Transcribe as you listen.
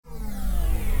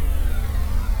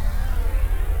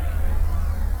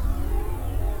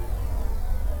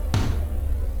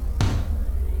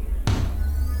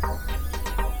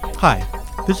Hi,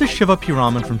 this is Shiva P.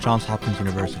 Raman from Johns Hopkins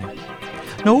University.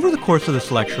 Now, over the course of this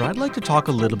lecture, I'd like to talk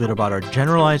a little bit about our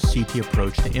generalized CT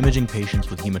approach to imaging patients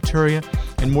with hematuria,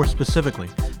 and more specifically,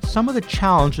 some of the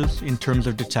challenges in terms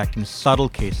of detecting subtle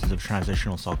cases of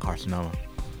transitional cell carcinoma.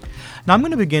 Now, I'm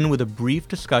going to begin with a brief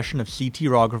discussion of CT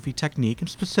urography technique and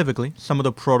specifically some of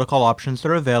the protocol options that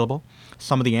are available,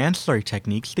 some of the ancillary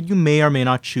techniques that you may or may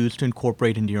not choose to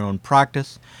incorporate into your own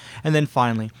practice, and then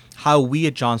finally, how we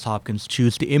at Johns Hopkins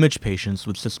choose to image patients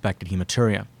with suspected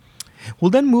hematuria.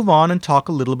 We'll then move on and talk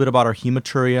a little bit about our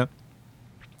hematuria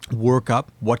workup,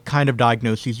 what kind of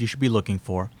diagnoses you should be looking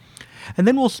for. And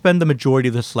then we'll spend the majority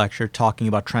of this lecture talking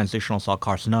about transitional cell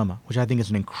carcinoma, which I think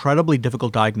is an incredibly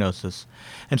difficult diagnosis,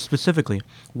 and specifically,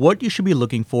 what you should be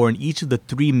looking for in each of the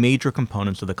three major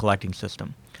components of the collecting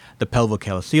system: the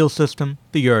pelvocalyceal system,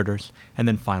 the ureters, and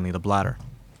then finally the bladder.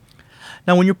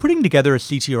 Now, when you're putting together a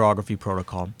CT urography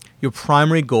protocol, your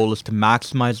primary goal is to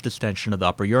maximize distension of the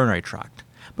upper urinary tract.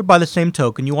 But by the same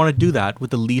token, you want to do that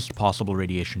with the least possible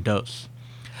radiation dose.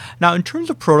 Now, in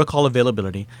terms of protocol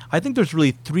availability, I think there's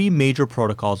really three major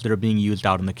protocols that are being used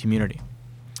out in the community.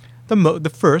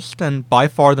 The first, and by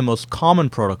far the most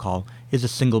common protocol, is a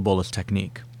single bolus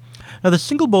technique. Now, the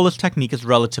single bolus technique is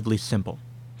relatively simple.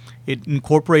 It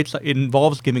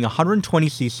involves giving 120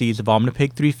 cc's of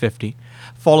Omnipaque 350,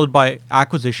 followed by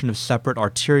acquisition of separate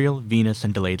arterial, venous,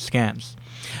 and delayed scans.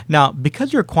 Now,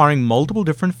 because you're acquiring multiple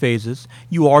different phases,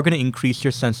 you are going to increase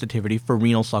your sensitivity for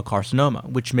renal cell carcinoma,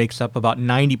 which makes up about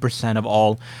 90% of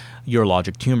all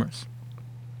urologic tumors.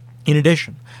 In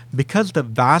addition, because the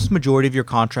vast majority of your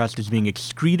contrast is being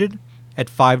excreted at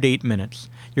 5 to 8 minutes,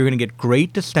 you're going to get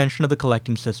great distension of the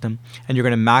collecting system, and you're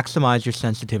going to maximize your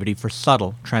sensitivity for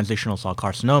subtle transitional cell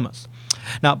carcinomas.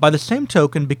 Now, by the same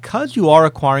token, because you are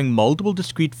acquiring multiple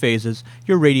discrete phases,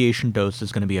 your radiation dose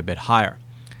is going to be a bit higher.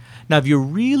 Now, if you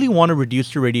really want to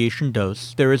reduce your radiation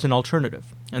dose, there is an alternative,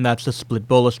 and that's the split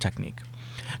bolus technique.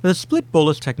 Now, the split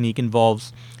bolus technique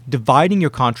involves dividing your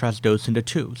contrast dose into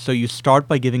two. So you start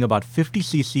by giving about 50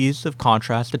 cc's of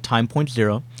contrast at time point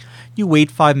 0. You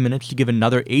wait 5 minutes to give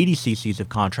another 80 cc's of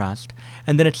contrast,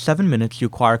 and then at 7 minutes you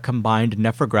acquire combined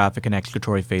nephrographic and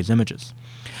excretory phase images.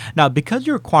 Now, because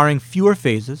you're acquiring fewer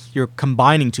phases, you're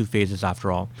combining two phases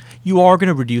after all, you are going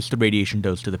to reduce the radiation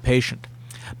dose to the patient.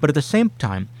 But at the same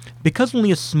time, because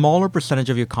only a smaller percentage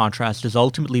of your contrast is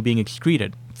ultimately being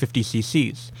excreted, 50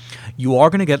 cc's, you are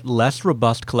going to get less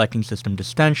robust collecting system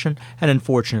distension, and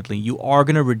unfortunately, you are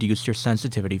going to reduce your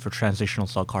sensitivity for transitional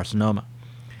cell carcinoma.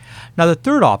 Now, the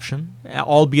third option,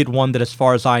 albeit one that as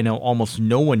far as I know almost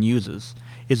no one uses,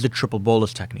 is the triple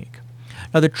bolus technique.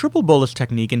 Now, the triple bolus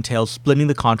technique entails splitting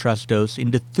the contrast dose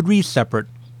into three separate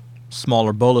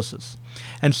smaller boluses.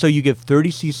 And so you give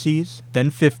 30 cc's, then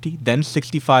 50, then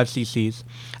 65 cc's,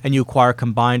 and you acquire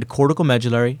combined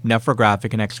corticomedullary,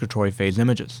 nephrographic, and excretory phase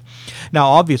images. Now,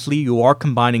 obviously, you are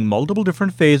combining multiple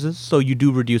different phases, so you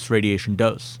do reduce radiation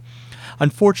dose.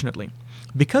 Unfortunately,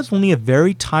 because only a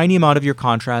very tiny amount of your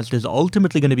contrast is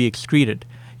ultimately going to be excreted,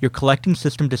 your collecting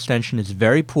system distension is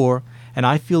very poor, and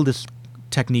I feel this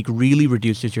technique really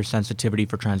reduces your sensitivity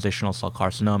for transitional cell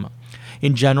carcinoma.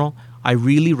 In general, I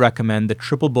really recommend the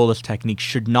triple bolus technique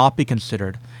should not be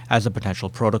considered as a potential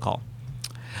protocol.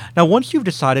 Now, once you've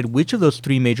decided which of those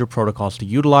three major protocols to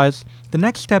utilize, the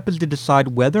next step is to decide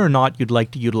whether or not you'd like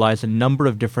to utilize a number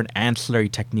of different ancillary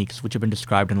techniques which have been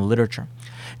described in the literature.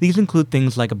 These include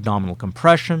things like abdominal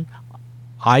compression,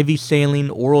 IV saline,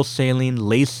 oral saline,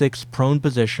 Lasix, prone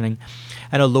positioning,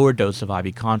 and a lower dose of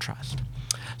IV contrast.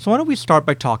 So why don't we start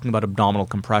by talking about abdominal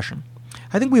compression.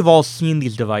 I think we've all seen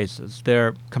these devices.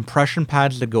 They're compression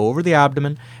pads that go over the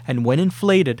abdomen, and when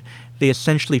inflated, they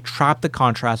essentially trap the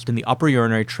contrast in the upper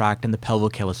urinary tract and the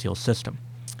pelvocalyceal system.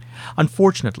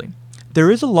 Unfortunately,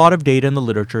 there is a lot of data in the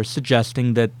literature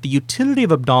suggesting that the utility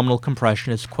of abdominal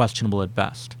compression is questionable at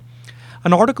best.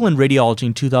 An article in Radiology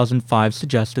in 2005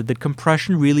 suggested that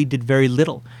compression really did very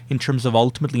little in terms of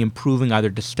ultimately improving either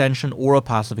distension or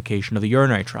opacification of the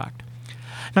urinary tract.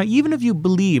 Now, even if you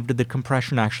believed that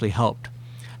compression actually helped,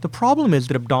 the problem is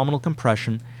that abdominal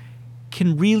compression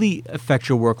can really affect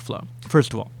your workflow.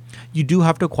 First of all, you do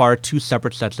have to acquire two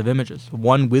separate sets of images,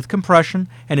 one with compression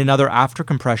and another after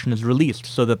compression is released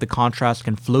so that the contrast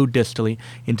can flow distally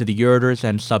into the ureters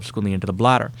and subsequently into the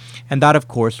bladder. And that, of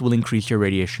course, will increase your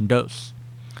radiation dose.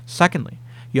 Secondly,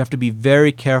 you have to be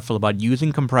very careful about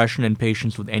using compression in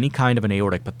patients with any kind of an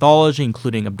aortic pathology,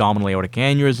 including abdominal aortic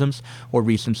aneurysms or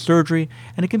recent surgery,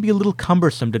 and it can be a little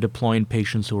cumbersome to deploy in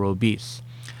patients who are obese.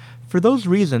 For those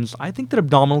reasons, I think that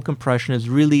abdominal compression is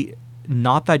really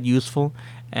not that useful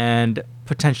and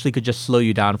potentially could just slow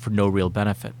you down for no real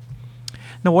benefit.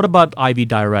 Now, what about IV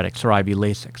diuretics or IV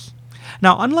Lasix?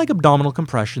 Now, unlike abdominal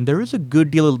compression, there is a good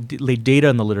deal of data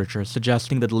in the literature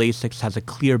suggesting that Lasix has a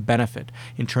clear benefit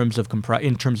in terms of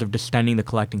distending the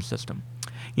collecting system.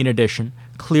 In addition,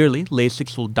 clearly,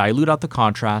 Lasix will dilute out the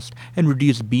contrast and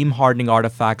reduce beam hardening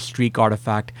artifact, streak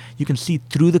artifact. You can see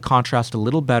through the contrast a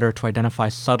little better to identify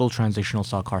subtle transitional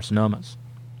cell carcinomas.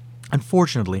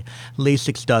 Unfortunately,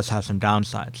 Lasix does have some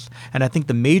downsides, and I think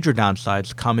the major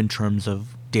downsides come in terms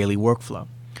of daily workflow.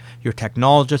 Your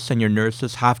technologists and your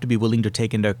nurses have to be willing to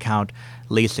take into account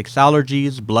Lasix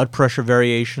allergies, blood pressure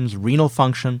variations, renal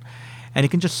function, and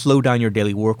it can just slow down your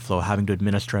daily workflow having to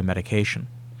administer a medication.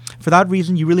 For that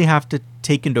reason, you really have to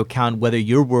take into account whether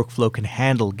your workflow can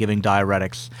handle giving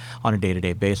diuretics on a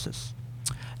day-to-day basis.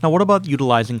 Now, what about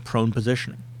utilizing prone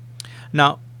positioning?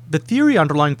 Now, the theory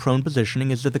underlying prone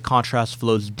positioning is that the contrast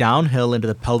flows downhill into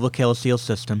the pelvic-calyceal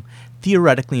system,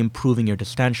 theoretically improving your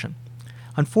distension.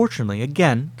 Unfortunately,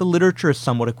 again, the literature is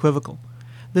somewhat equivocal.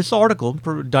 This article,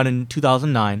 done in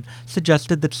 2009,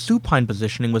 suggested that supine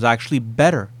positioning was actually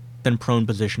better than prone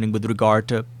positioning with regard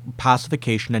to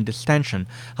pacification and distension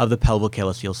of the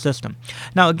pelvic-calyceal system.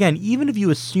 Now, again, even if you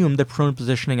assume that prone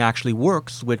positioning actually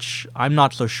works, which I'm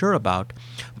not so sure about,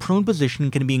 prone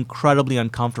positioning can be incredibly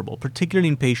uncomfortable, particularly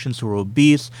in patients who are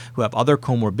obese, who have other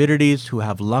comorbidities, who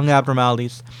have lung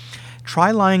abnormalities. Try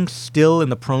lying still in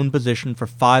the prone position for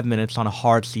 5 minutes on a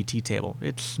hard CT table.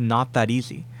 It's not that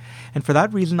easy. And for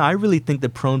that reason, I really think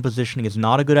that prone positioning is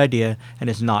not a good idea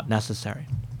and is not necessary.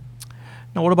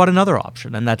 Now, what about another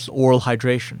option, and that's oral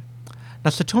hydration?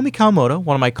 Now, Satomi Kawamoto,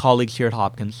 one of my colleagues here at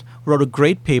Hopkins, wrote a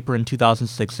great paper in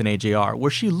 2006 in AJR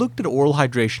where she looked at oral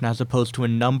hydration as opposed to a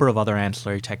number of other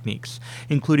ancillary techniques,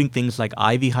 including things like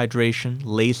IV hydration,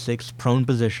 Lasix, prone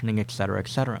positioning, etc.,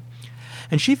 etc.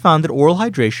 And she found that oral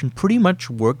hydration pretty much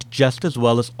worked just as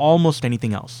well as almost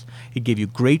anything else. It gave you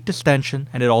great distension,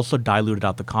 and it also diluted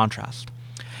out the contrast.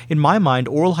 In my mind,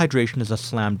 oral hydration is a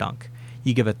slam dunk.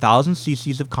 You give 1,000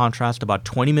 cc's of contrast about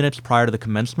 20 minutes prior to the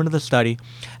commencement of the study,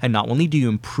 and not only do you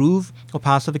improve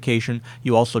opacification,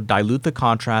 you also dilute the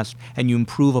contrast, and you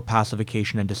improve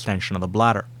opacification and distension of the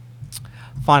bladder.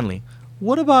 Finally,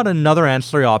 what about another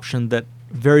ancillary option that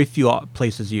very few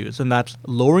places use, and that's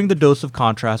lowering the dose of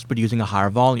contrast but using a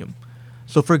higher volume?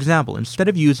 So for example, instead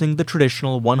of using the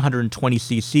traditional 120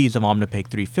 cc's of Omnipaque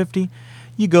 350,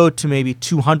 you go to maybe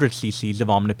 200 cc's of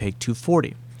Omnipaque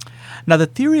 240. Now, the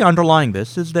theory underlying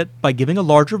this is that by giving a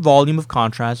larger volume of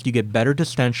contrast, you get better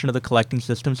distension of the collecting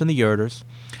systems in the ureters,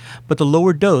 but the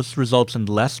lower dose results in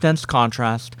less dense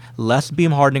contrast, less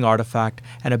beam hardening artifact,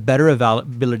 and a better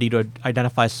ability to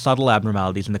identify subtle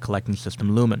abnormalities in the collecting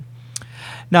system lumen.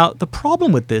 Now, the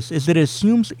problem with this is that it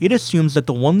assumes that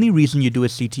the only reason you do a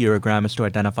CT urogram is to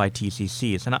identify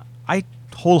TCCs, and I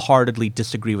wholeheartedly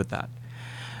disagree with that.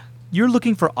 You're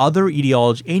looking for any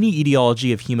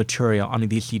etiology of hematuria on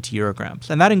these CT urograms,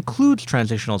 and that includes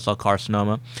transitional cell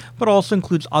carcinoma, but also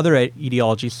includes other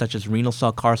etiologies such as renal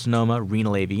cell carcinoma,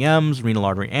 renal AVMs, renal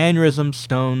artery aneurysms,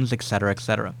 stones, etc.,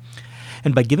 etc.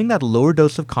 And by giving that lower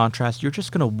dose of contrast, you're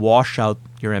just going to wash out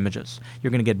your images.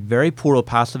 You're going to get very poor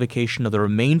opacification of the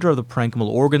remainder of the parenchymal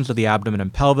organs of the abdomen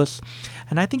and pelvis,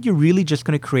 and I think you're really just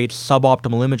going to create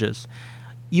suboptimal images,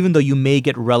 even though you may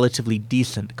get relatively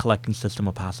decent collecting system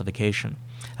opacification.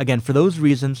 Again, for those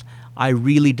reasons, I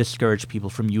really discourage people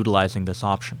from utilizing this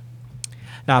option.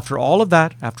 Now, after all of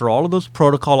that, after all of those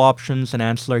protocol options and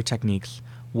ancillary techniques,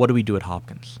 what do we do at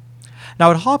Hopkins?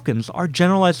 Now, at Hopkins, our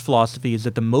generalized philosophy is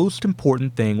that the most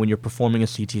important thing when you're performing a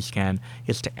CT scan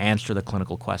is to answer the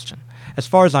clinical question. As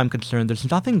far as I'm concerned,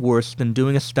 there's nothing worse than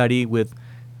doing a study with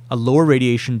a lower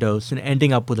radiation dose and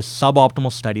ending up with a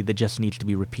suboptimal study that just needs to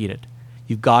be repeated.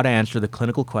 You've got to answer the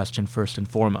clinical question first and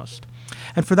foremost.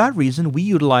 And for that reason, we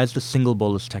utilize the single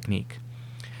bolus technique.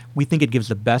 We think it gives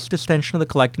the best distension of the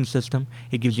collecting system.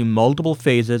 It gives you multiple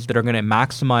phases that are going to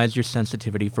maximize your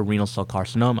sensitivity for renal cell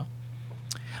carcinoma.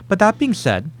 But that being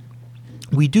said,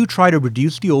 we do try to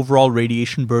reduce the overall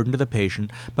radiation burden to the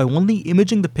patient by only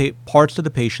imaging the parts of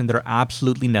the patient that are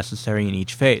absolutely necessary in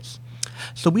each phase.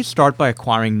 So we start by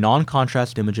acquiring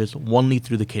non-contrast images only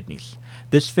through the kidneys.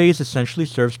 This phase essentially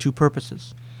serves two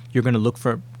purposes. You're going to look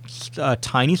for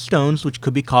tiny stones which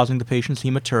could be causing the patient's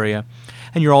hematuria,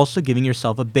 and you're also giving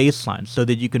yourself a baseline so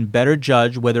that you can better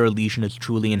judge whether a lesion is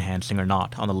truly enhancing or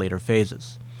not on the later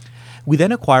phases. We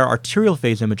then acquire arterial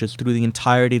phase images through the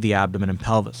entirety of the abdomen and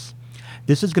pelvis.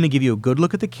 This is going to give you a good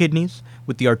look at the kidneys,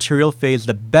 with the arterial phase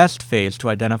the best phase to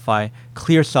identify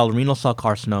clear cell renal cell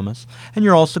carcinomas, and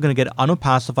you're also going to get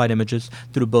unopacified images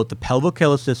through both the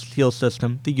pelvicoileal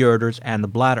system, the ureters, and the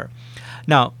bladder.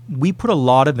 Now, we put a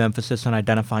lot of emphasis on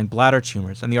identifying bladder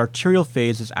tumors, and the arterial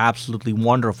phase is absolutely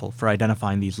wonderful for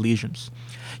identifying these lesions.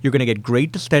 You're going to get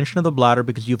great distension of the bladder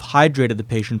because you've hydrated the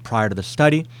patient prior to the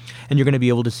study, and you're going to be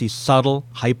able to see subtle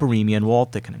hyperemia and wall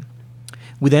thickening.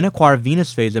 We then acquire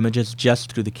venous phase images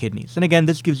just through the kidneys. And again,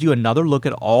 this gives you another look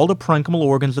at all the parenchymal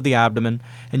organs of the abdomen,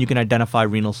 and you can identify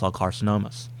renal cell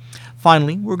carcinomas.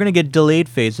 Finally, we're going to get delayed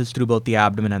phases through both the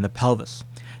abdomen and the pelvis.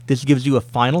 This gives you a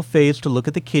final phase to look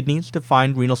at the kidneys to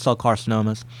find renal cell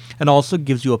carcinomas, and also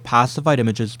gives you opacified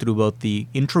images through both the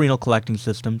intrarenal collecting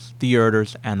systems, the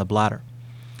ureters, and the bladder.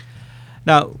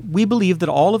 Now, we believe that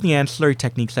all of the ancillary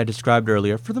techniques I described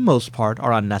earlier, for the most part,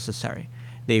 are unnecessary.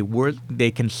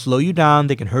 They can slow you down,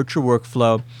 they can hurt your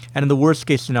workflow, and in the worst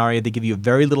case scenario, they give you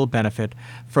very little benefit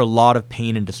for a lot of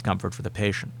pain and discomfort for the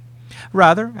patient.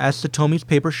 Rather, as Satomi's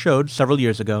paper showed several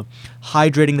years ago,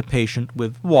 hydrating the patient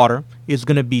with water is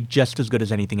going to be just as good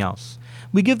as anything else.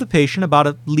 We give the patient about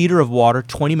a liter of water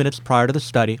 20 minutes prior to the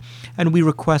study, and we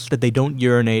request that they don't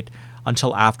urinate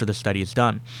until after the study is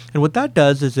done. And what that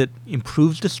does is it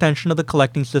improves distension of the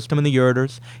collecting system in the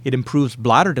ureters, it improves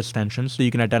bladder distension so you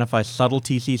can identify subtle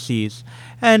TCCs,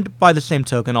 and by the same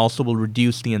token also will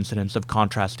reduce the incidence of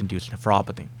contrast-induced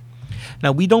nephropathy.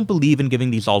 Now, we don't believe in giving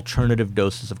these alternative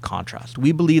doses of contrast.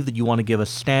 We believe that you want to give a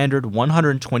standard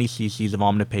 120 cc's of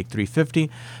Omnipaque 350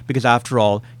 because, after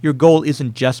all, your goal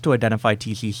isn't just to identify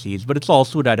TCCs, but it's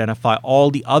also to identify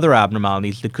all the other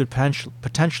abnormalities that could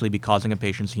potentially be causing a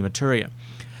patient's hematuria.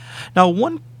 Now,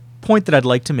 one point that I'd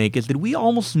like to make is that we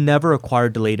almost never acquire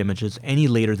delayed images any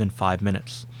later than 5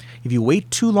 minutes. If you wait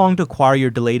too long to acquire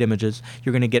your delayed images,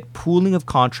 you're going to get pooling of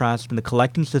contrast in the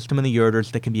collecting system in the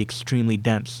ureters that can be extremely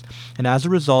dense. And as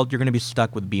a result, you're going to be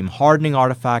stuck with beam hardening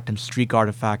artifact and streak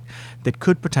artifact that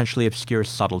could potentially obscure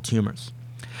subtle tumors.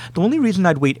 The only reason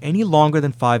I'd wait any longer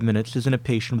than 5 minutes is in a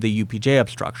patient with a UPJ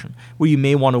obstruction, where you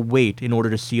may want to wait in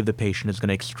order to see if the patient is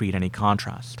going to excrete any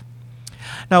contrast.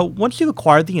 Now, once you've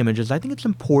acquired the images, I think it's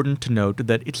important to note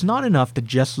that it's not enough to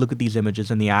just look at these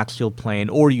images in the axial plane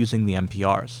or using the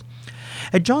MPRs.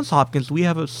 At Johns Hopkins, we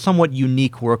have a somewhat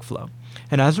unique workflow,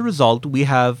 and as a result, we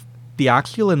have the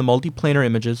axial and the multiplanar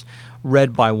images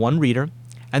read by one reader,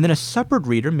 and then a separate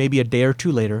reader, maybe a day or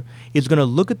two later, is going to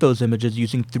look at those images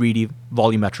using 3D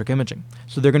volumetric imaging.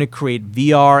 So they're going to create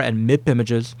VR and MIP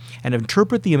images and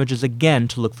interpret the images again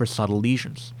to look for subtle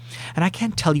lesions. And I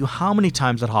can't tell you how many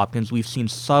times at Hopkins we've seen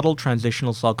subtle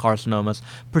transitional cell carcinomas,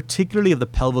 particularly of the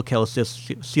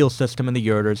pelvicoileal system and the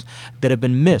ureters, that have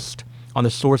been missed on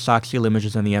the source axial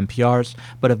images and the MPRs,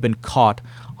 but have been caught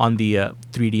on the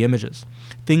 3D images.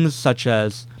 Things such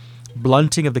as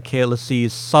blunting of the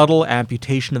calyces, subtle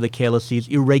amputation of the calyces,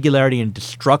 irregularity and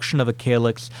destruction of a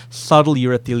calyx, subtle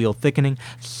urothelial thickening,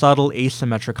 subtle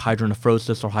asymmetric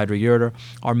hydronephrosis or hydroureter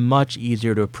are much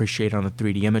easier to appreciate on the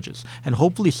 3D images. And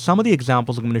hopefully some of the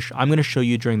examples I'm going to show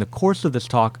you during the course of this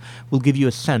talk will give you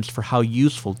a sense for how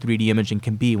useful 3D imaging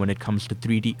can be when it comes to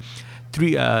CT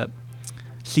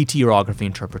urography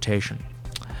interpretation.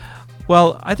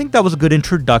 Well, I think that was a good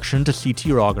introduction to CT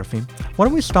urography. Why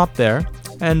don't we stop there?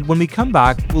 And when we come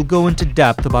back, we'll go into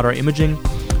depth about our imaging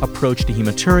approach to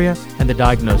hematuria and the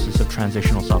diagnosis of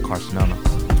transitional cell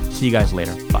carcinoma. See you guys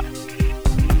later. Bye.